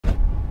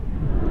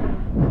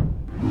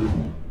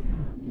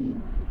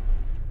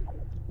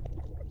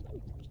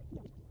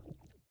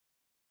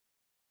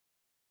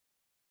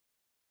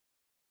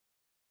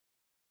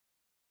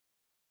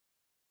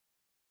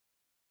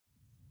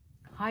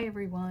Hi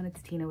everyone,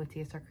 it's Tina with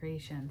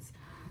TSRcreations.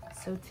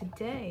 So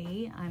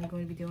today I'm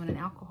going to be doing an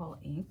alcohol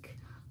ink.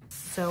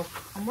 So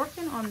I'm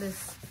working on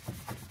this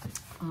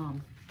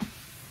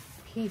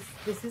piece.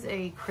 This is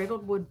a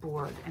cradled wood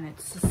board and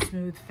it's a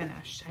smooth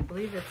finish. I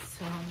believe it's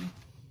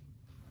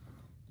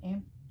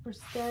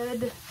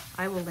Ampersted.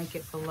 I will link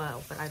it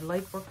below, but I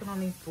like working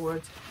on these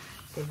boards.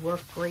 They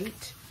work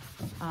great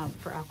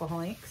for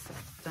alcohol inks.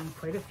 I've done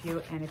quite a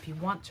few, and if you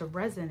want to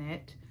resin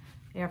it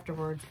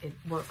afterwards, it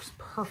works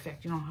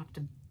perfect. You don't have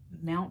to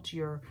mount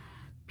your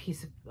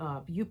piece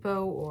of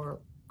Yupo or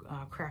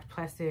craft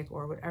plastic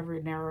or whatever,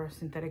 narrow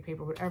synthetic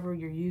paper, whatever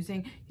you're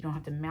using. You don't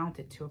have to mount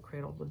it to a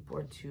cradled wood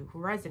board to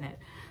resin it.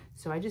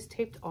 So I just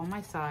taped all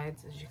my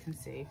sides, as you can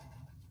see.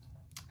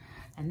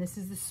 And this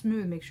is the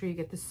smooth. Make sure you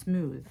get the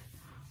smooth.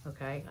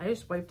 Okay, I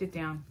just wiped it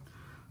down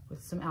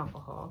with some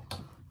alcohol.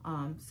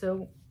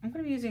 So I'm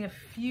going to be using a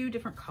few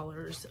different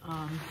colors.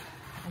 I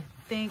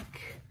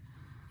think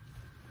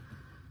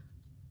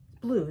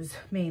blues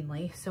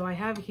mainly. So I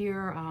have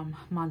here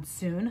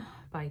Monsoon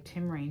by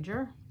Tim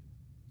Ranger.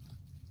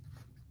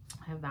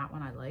 I have that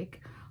one I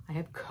like. I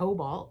have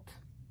Cobalt.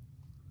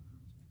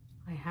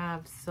 I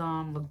have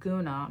some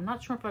Laguna. I'm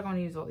not sure if I'm going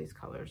to use all these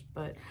colors,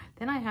 but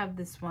then I have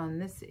this one.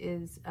 This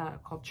is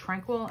called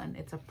Tranquil, and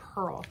it's a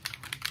pearl.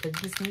 But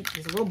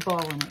there's a little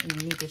ball in it,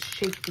 and you need to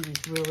shake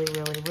these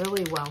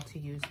really well to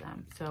use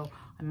them. So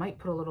I might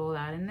put a little of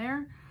that in there.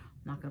 I'm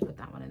not going to put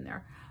that one in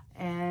there.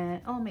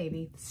 And oh,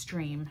 maybe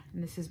Stream,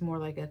 and this is more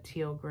like a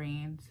teal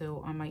green,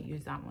 so I might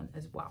use that one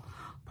as well.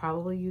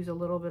 Probably use a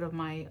little bit of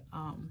my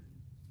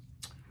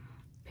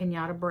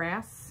Pinata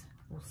Brass.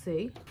 We'll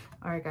see.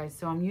 All right, guys,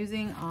 so I'm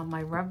using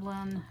my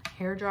Revlon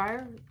hair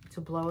dryer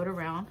to blow it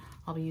around.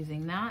 I'll be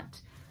using that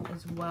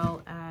as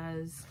well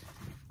as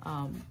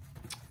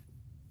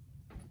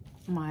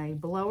my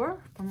blower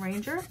from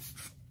Ranger.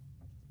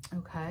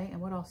 Okay, and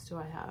what else do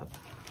I have?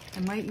 I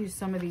might use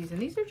some of these,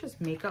 and these are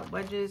just makeup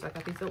wedges. I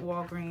got these at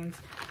Walgreens.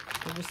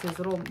 They're just these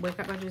little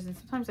makeup wedges, and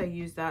sometimes I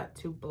use that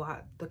to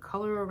blot the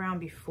color around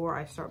before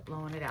I start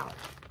blowing it out.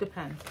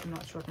 Depends. I'm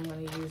not sure if I'm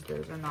going to use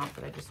those or not,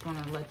 but I just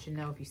want to let you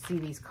know if you see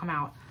these come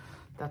out,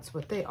 that's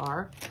what they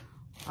are.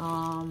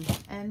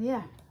 And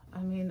yeah, I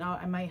mean,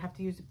 I might have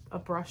to use a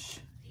brush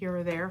here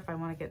or there if I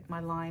want to get my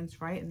lines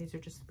right, and these are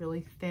just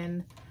really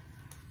thin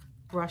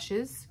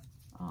brushes.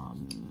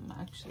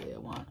 Actually, I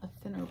want a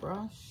thinner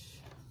brush.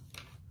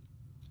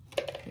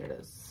 Here it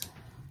is.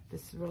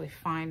 This is really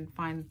fine,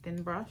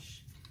 thin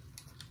brush.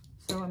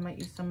 So I might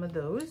use some of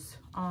those.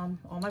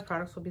 All my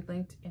products will be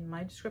linked in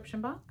my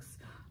description box.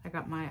 I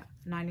got my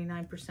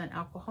 99%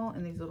 alcohol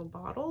in these little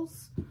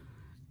bottles.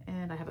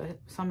 And I have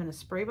some in a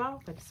spray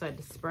bottle. I decided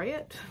to spray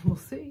it. We'll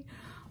see.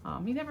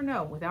 You never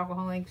know. With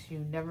alcohol inks, you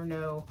never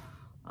know.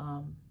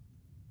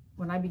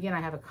 When I begin, I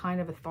have a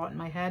kind of a thought in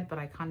my head, but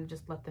I kind of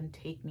just let them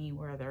take me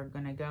where they're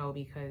going to go,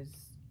 because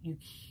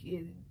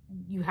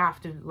you have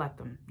to let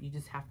them. You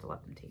just have to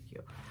let them take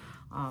you.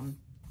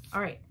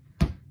 All right,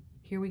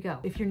 here we go.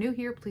 If you're new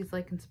here, please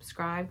like and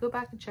subscribe. Go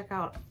back and check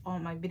out all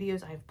my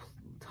videos. I have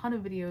a ton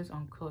of videos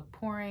on acrylic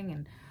pouring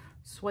and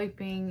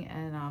swiping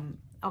and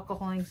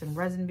alcohol inks and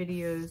resin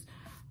videos.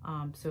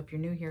 So if you're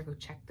new here, go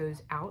check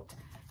those out.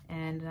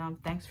 And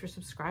thanks for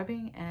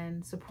subscribing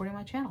and supporting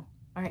my channel.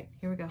 All right,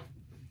 here we go.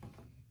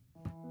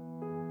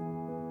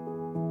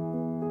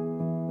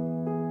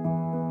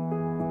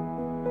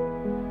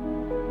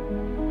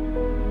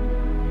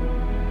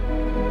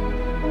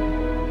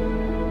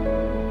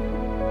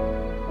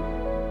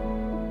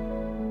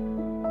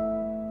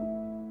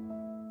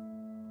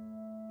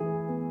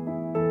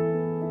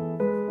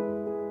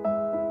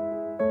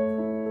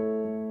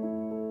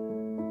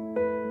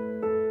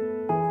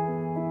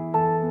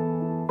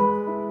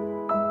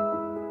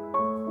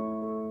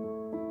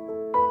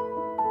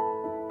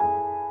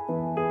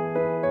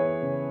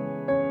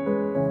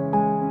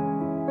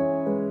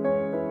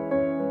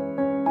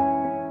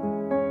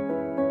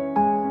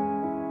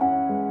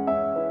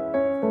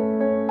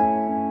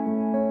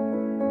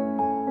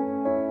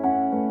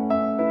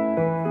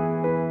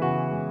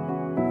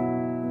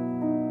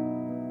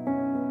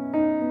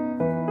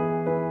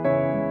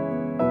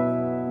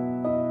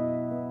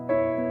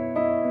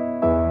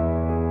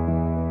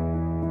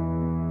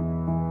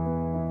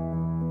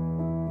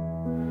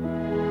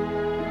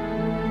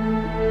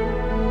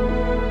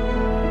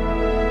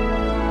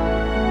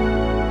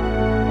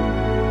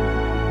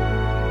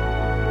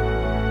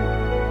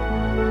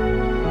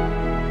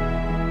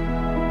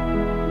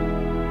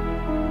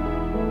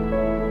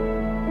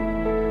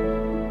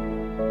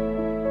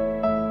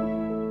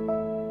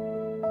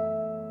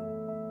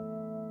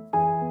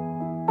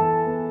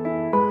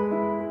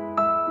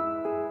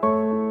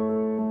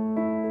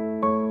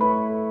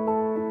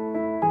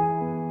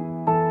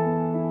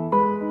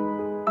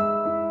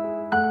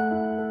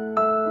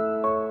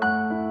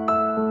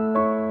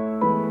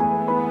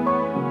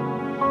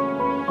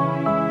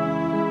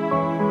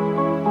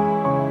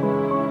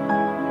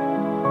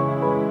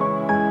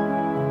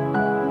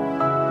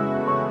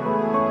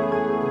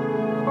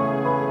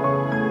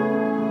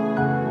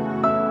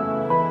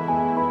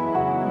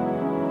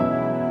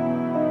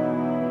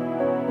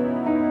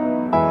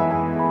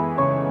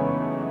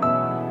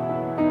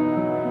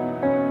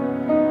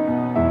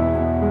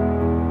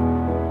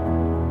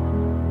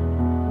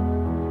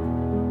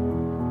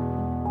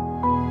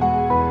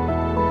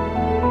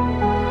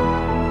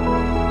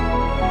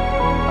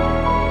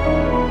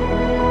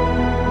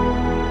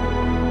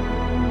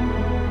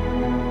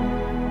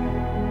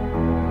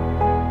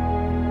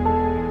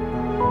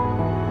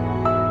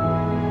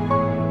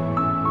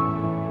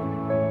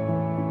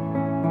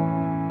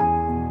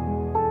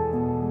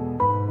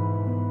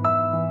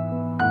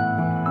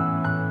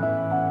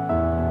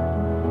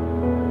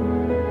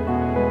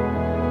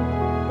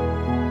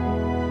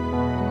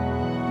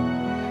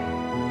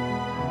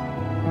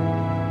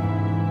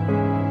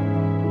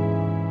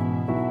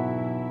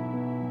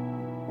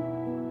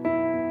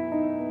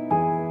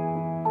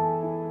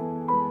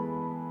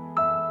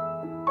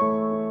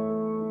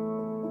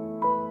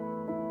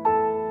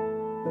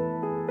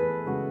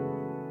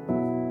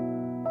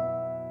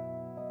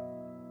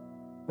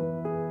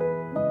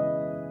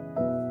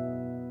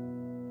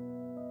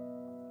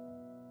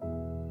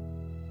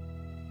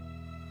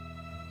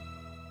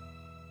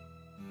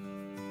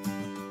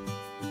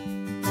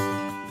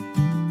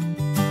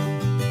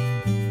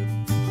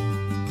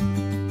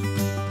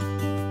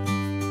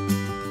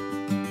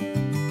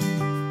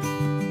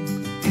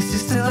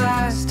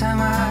 last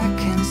time I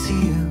can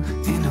see you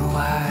in a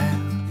while?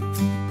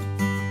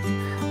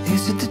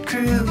 Is it the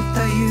truth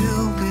that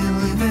you'll be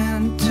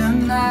leaving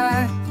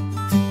tonight?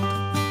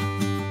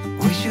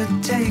 We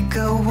should take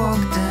a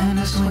walk, then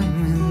a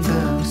swim in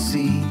the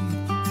sea.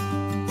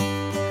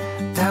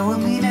 That will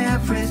mean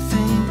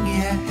everything,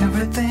 yeah,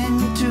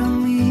 everything to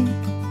me.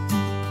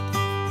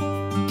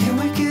 Can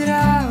we get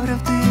out of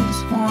this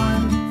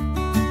one?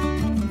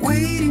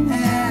 Waiting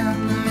and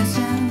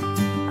missing.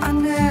 I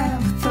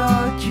never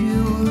thought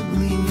you would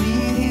leave me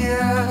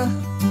here.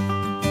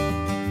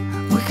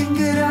 We can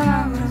get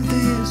out of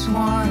this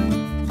one.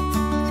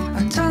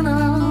 A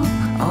tunnel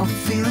of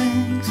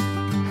feelings,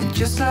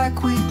 just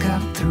like we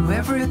got through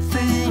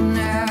everything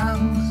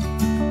else.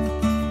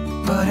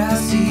 But I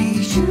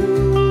see you,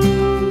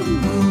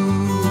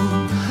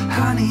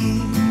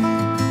 honey.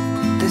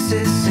 This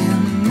is in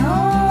no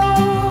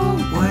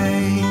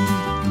way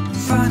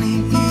funny.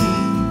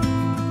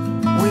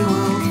 We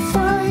will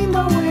find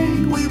our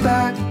way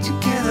back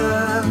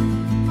together.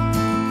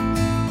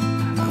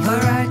 But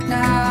right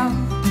now,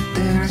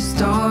 there's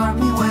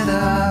stormy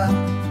weather.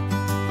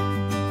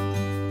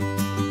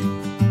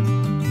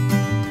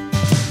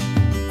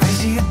 I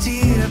see a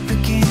tear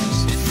begins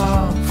to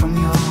fall from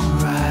your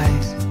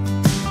eyes.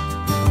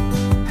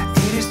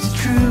 It is the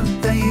truth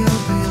that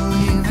you'll be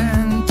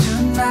leaving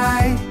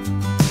tonight.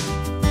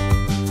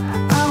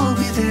 I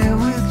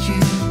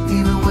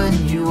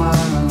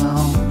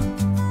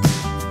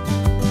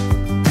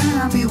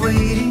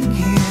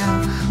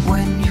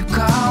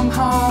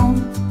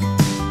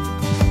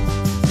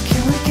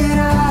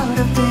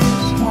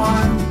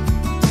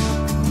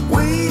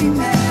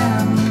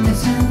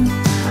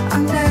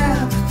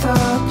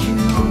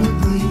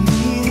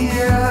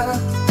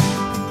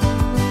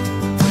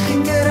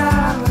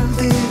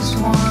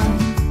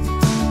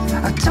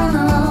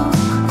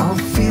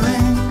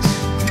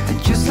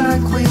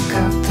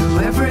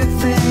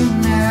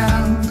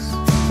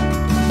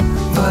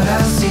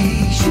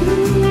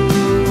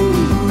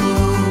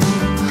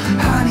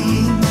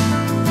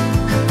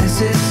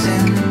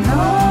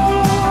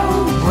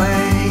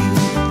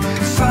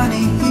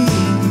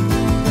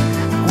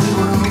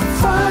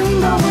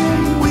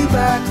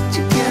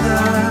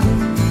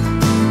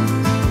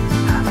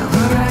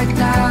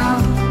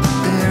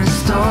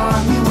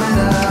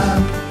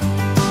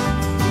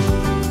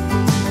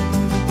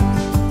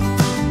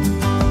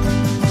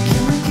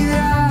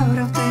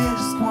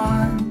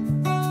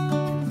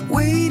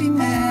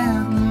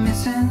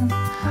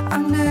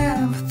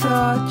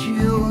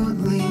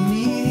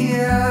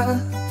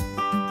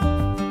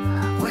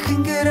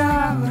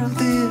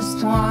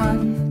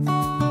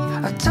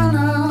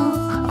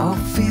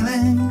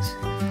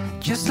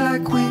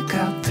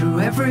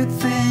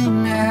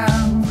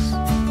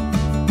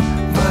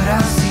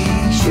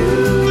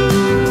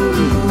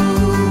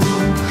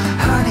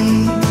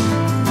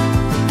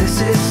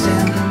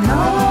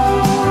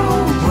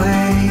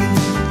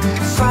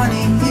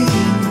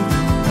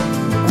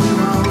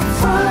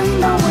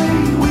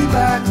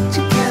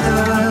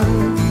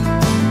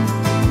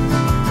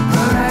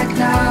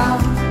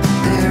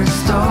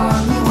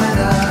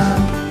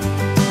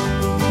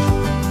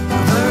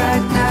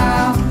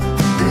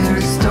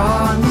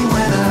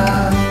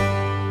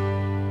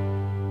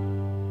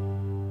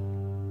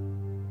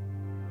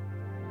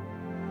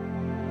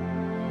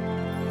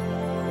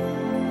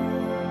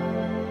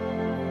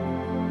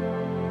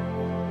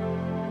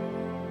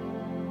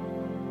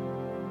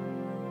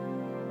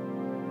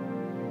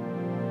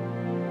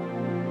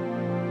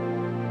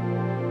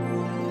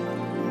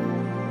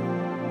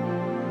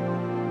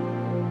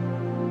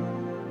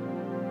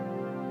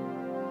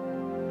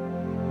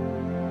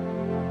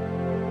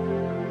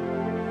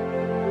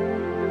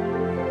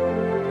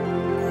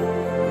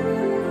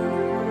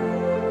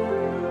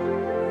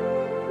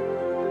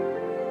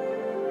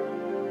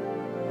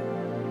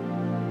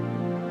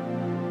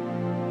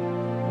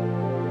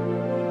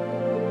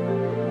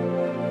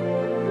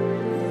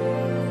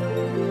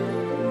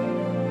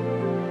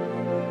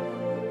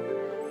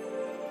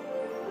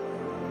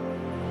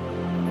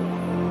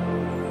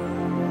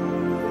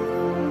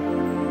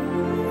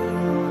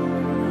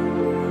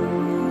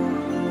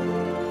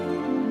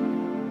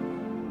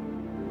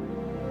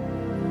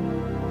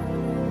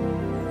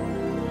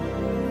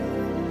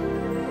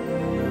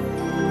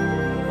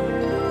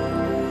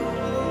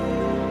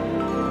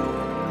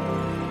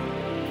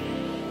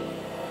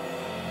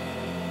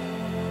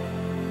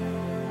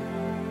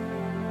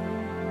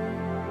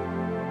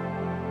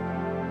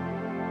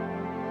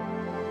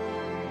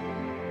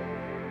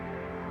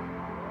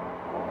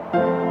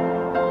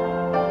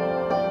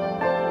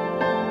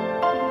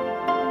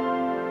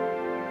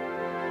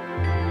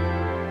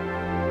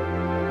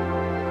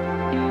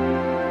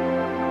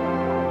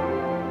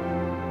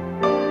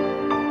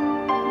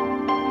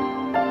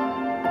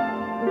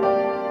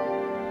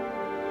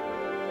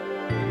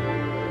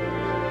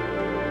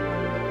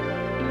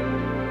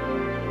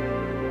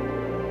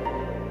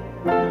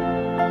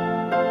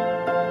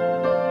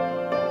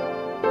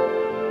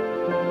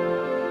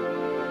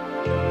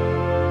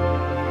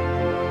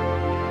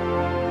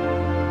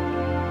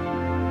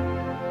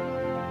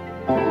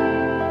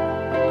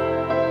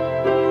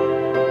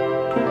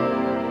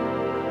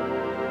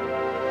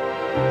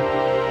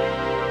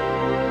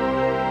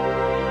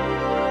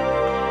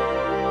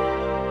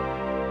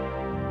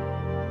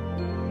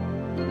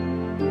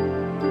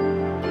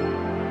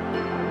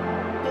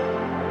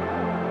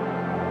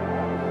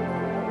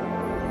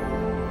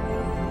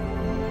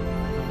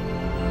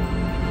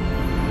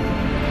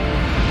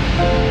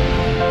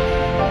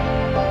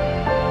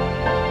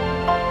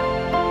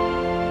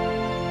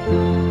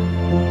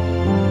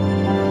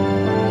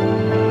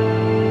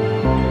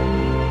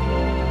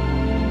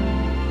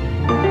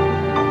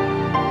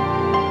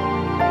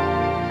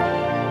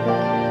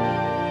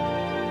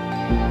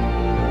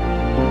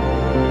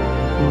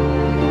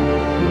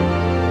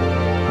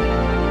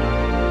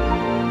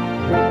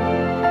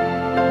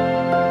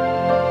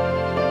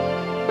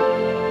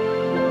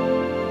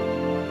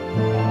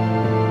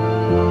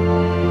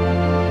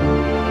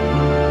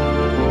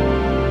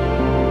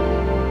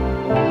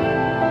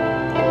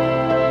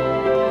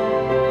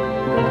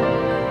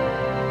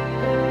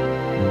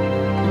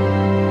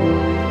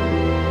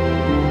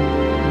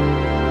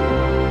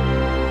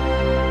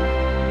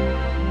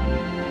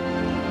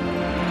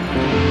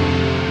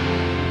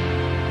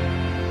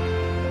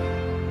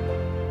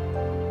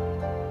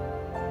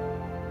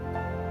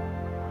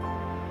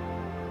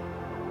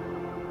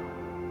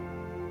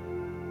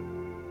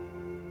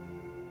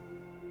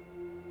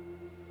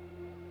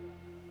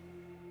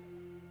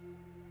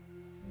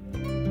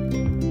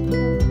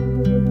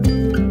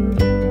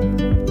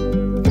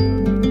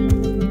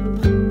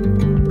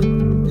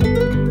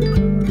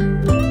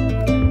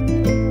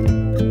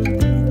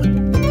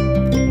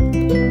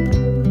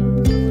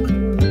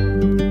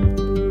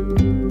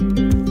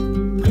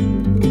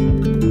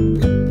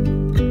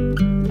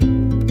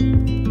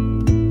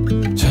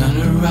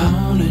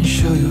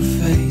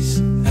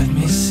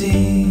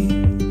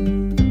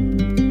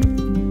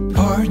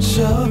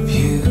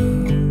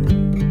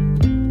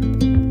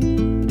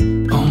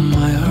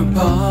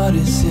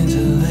heart is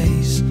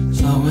interlaced,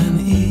 slow and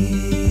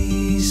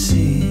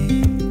easy,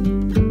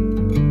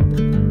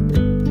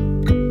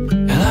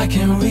 and I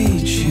can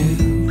reach you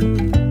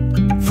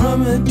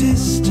from a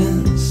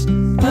distance.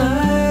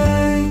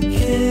 I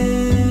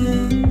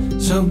can,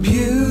 so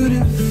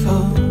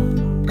beautiful.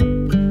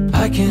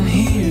 I can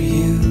hear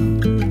you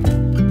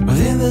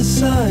within the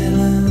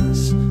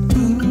silence.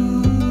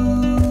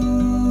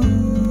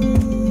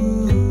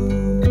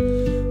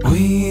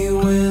 We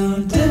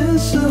will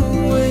dance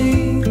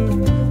away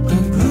the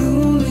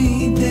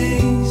gloomy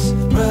days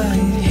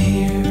right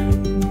here.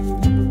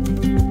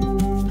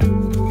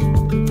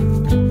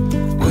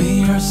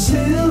 We are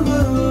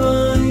silver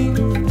line,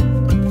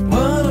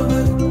 one of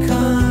a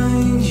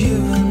kind, you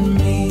and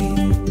me.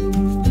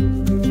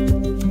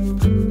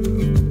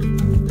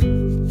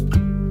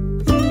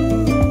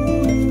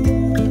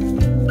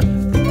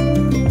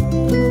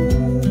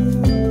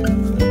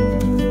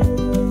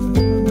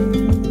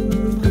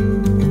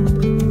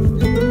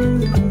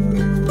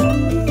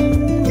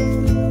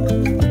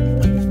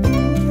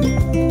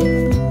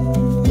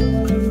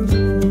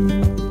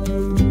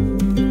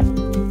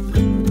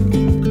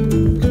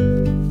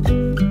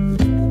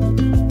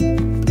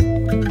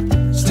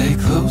 Stay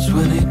close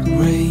when it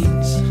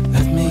rains,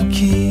 let me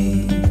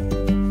keep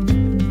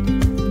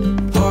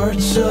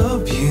parts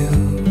of you.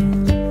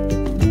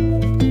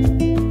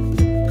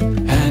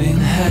 Hand in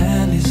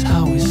hand is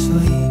how we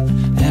sleep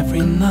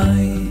every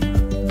night,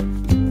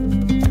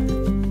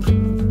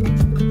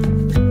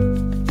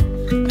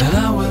 and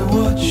I will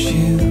watch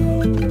you,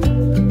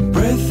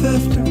 breath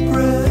after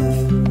breath,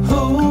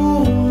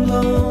 hold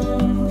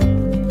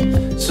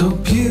on, so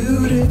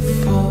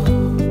beautiful.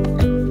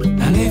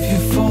 And if you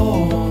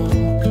fall,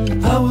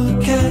 I will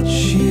catch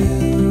you.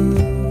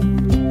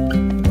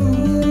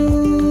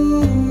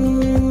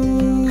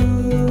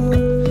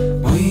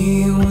 We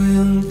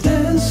will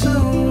dance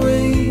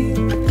away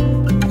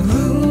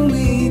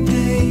gloomy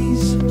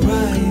days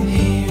right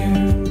here.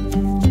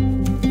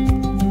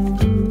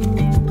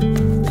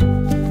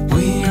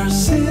 We are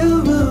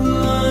silver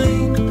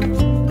line,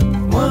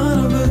 one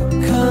of a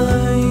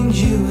kind,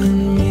 you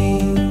and me.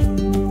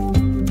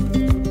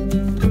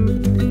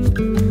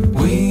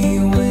 We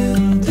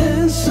will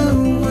dance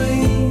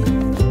away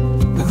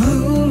the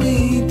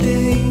gloomy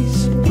days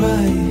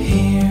right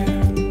here.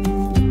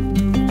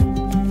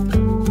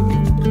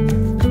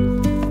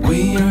 We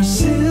are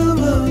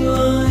silver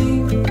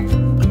line,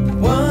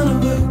 one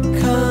of a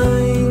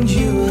kind,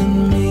 you and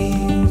me.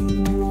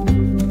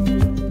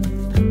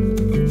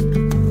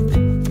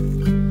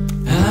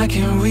 And I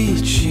can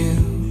reach you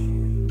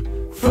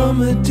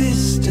from a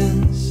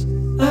distance.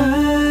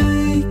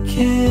 I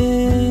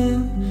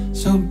can,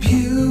 so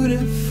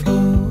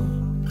beautiful.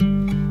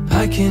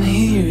 I can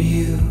hear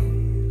you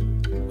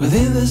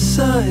within the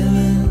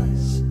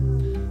silence.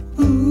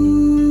 Ooh.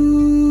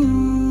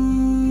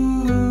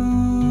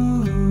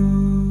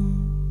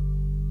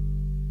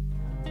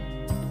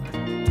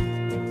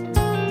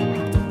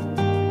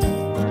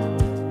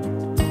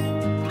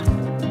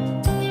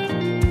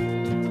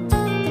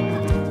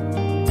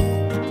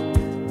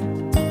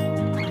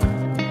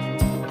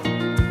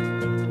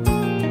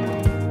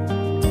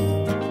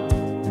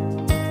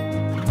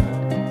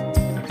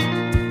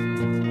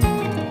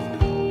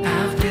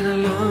 I've been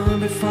alone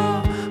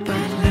before,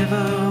 but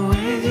never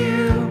with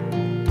you.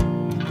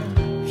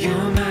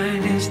 Your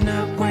mind is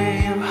not where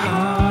your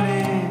heart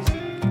is,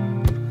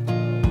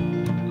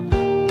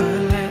 but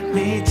let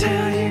me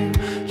tell you,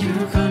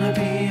 you're gonna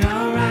be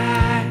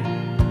alright.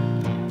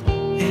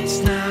 It's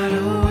not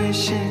a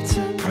wish, it's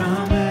a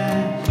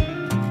promise.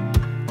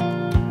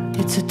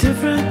 It's a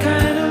different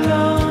kind of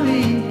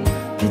lonely,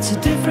 it's a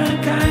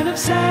different kind of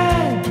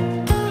sad,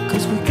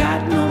 'cause we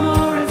got no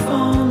more if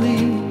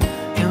only,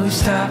 and we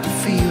stop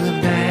feeling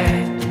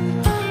bad.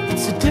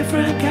 It's a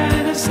different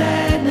kind of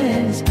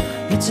sadness,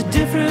 it's a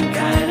different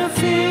kind of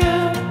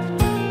fear.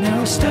 Now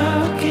we're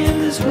stuck in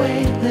this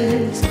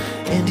waitlist,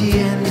 and the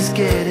end is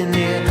getting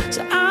near.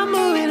 So I'm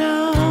moving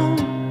on.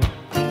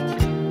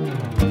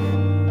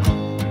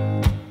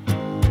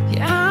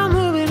 Yeah, I'm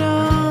moving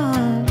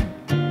on.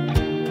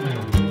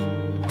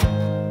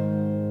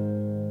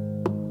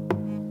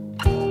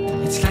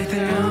 It's like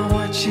they're all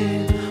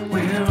watching,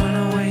 we're on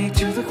our way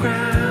to the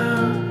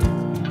ground,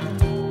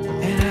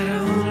 and I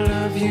don't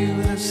love you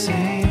the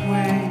same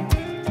way.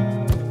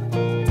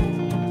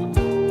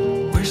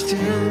 We're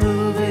still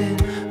moving,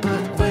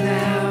 but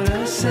without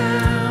a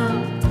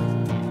sound.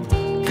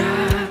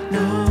 God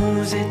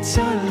knows it's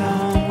a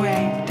long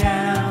way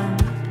down.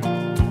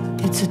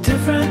 It's a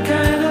different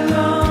kind of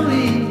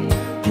lonely,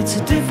 it's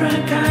a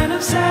different kind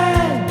of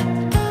sad,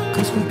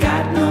 'cause we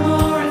got no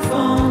more if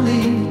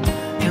only,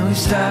 and we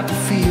stop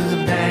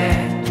feeling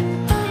bad.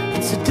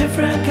 It's a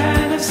different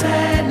kind of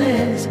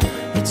sadness,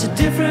 it's a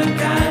different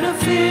kind of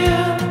fear.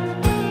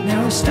 Now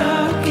we're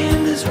stuck in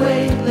this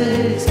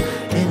waitlist,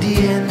 and the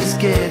end is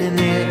getting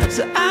near.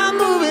 So I'm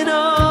moving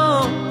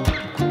on,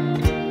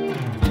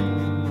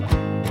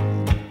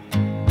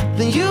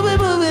 then you've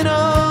been moving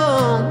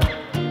on,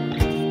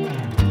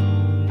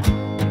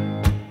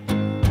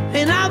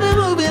 and I've been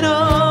moving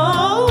on.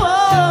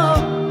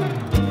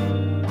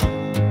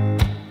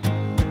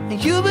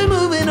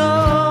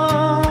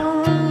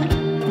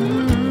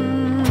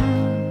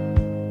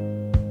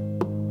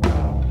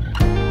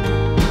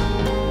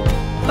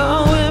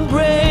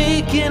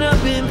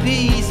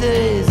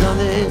 pieces on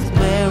this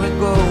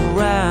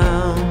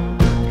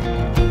merry-go-round.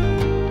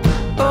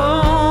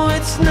 Oh,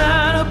 it's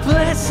not a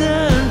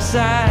pleasant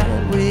sight.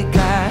 We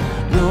got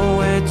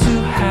nowhere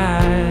to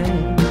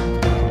hide.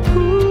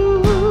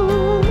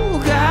 Ooh,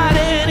 got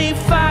any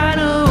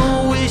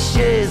final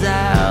wishes?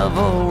 I've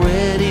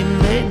already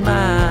made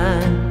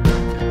mine.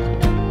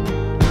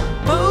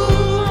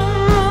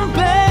 Oh,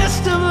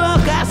 best of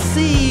luck, I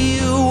see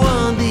you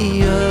on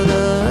the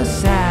other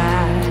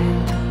side.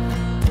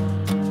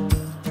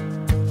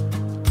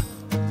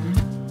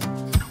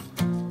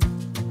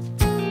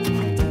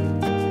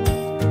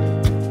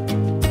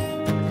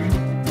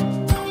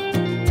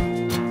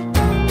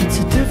 It's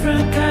a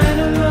different kind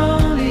of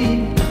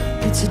lonely,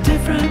 it's a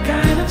different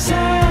kind of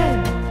sad,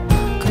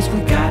 'cause we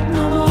got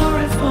no more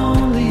if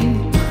only,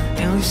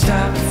 and we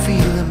stopped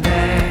feeling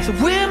bad. So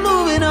we're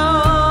moving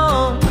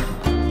on.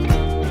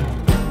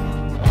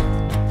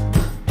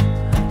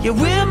 Yeah,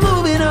 we're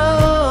moving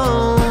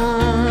on.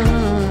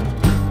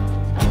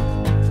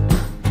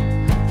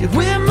 Yeah,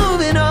 we're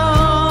moving on.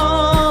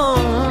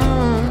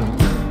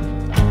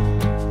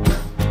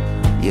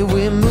 Yeah,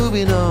 we're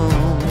moving on.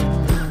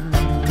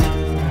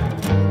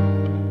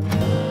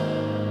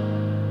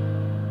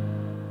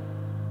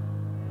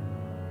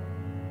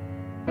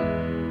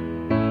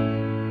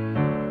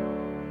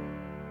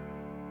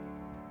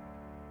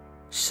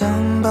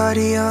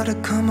 Somebody ought to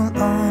come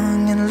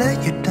along and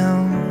let you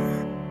down,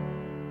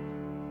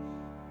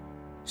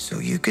 so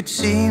you could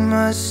see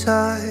my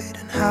side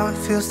and how it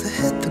feels to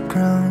hit the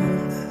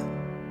ground.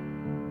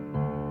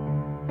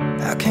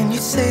 How can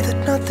you say that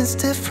nothing's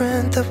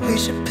different, that we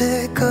should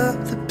pick up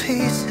the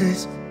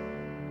pieces?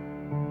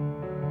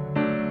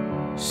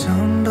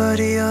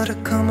 Somebody ought to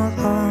come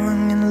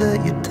along and let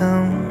you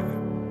down.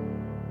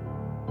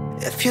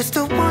 If you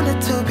still wanted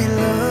to be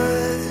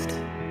loved,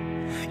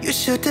 you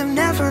should have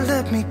never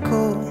let me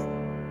go.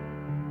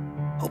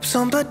 Hope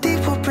somebody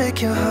will break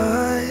your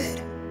heart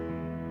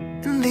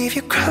and leave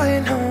you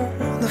crying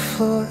on the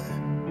floor.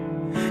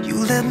 You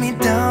let me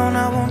down,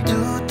 I won't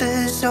do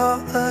this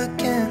all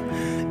again.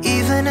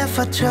 Even if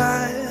I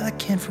try, I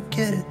can't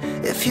forget it.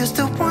 If you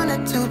still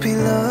wanted to be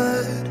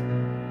loved,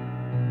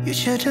 you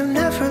should have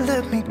never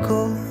let me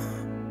go.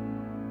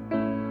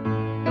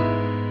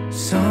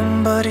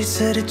 Somebody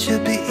said it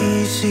should be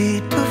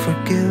easy to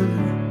forgive.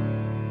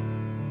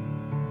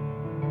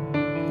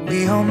 We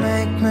all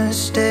make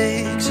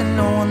mistakes and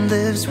no one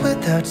lives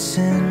without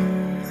sin.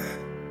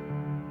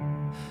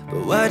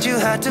 But why'd you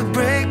have to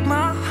break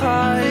my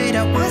heart?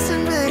 I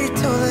wasn't ready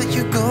to let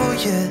you go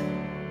yet.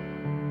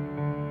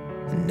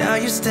 And now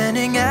you're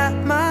standing at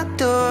my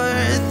door,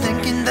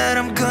 thinking that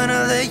I'm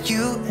gonna let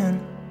you in.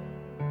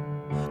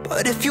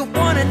 But if you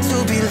wanted to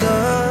be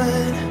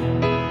loved,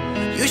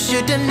 you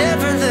should have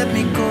never let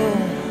me go.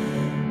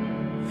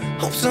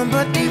 Hope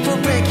somebody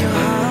will break your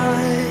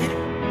heart,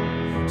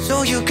 so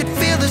you could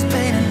feel this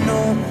pain and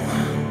know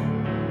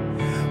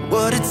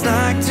what it's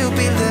like to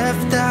be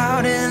left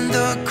out in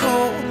the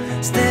cold,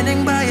 standing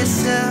by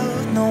yourself,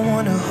 no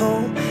one to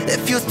hold.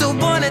 If you still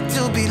wanted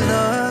to be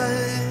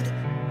loved,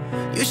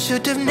 you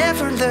should have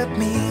never let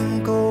me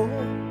go.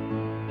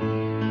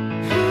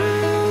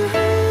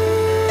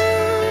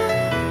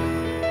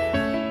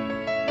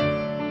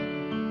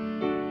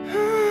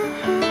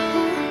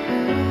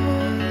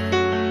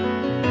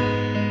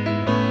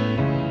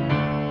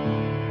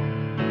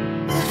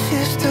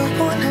 You still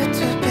wanted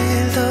to be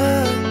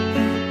loved,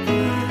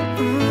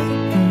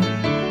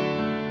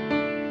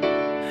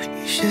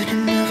 you should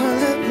have never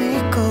let me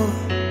go.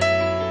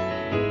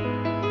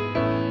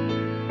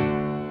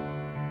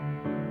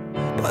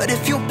 But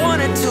if you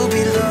wanted to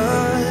be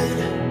loved,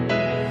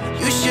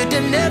 you should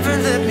have never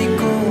let me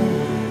go.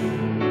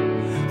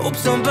 Hope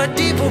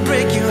somebody will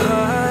break your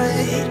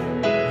heart,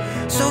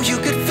 so you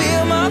could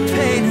feel my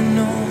pain and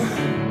know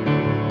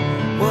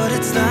what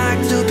it's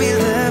like to be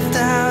left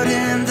out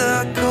in the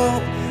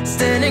cold,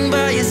 standing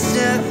by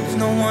yourself,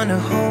 no one to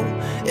hold.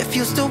 If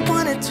you still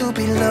wanted to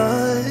be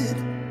loved,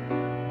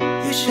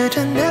 you should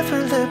have never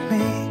let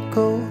me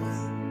go.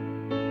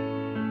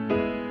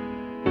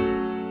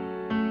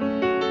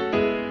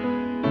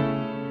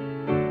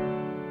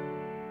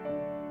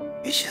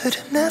 You should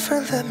have never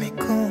let me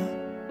go.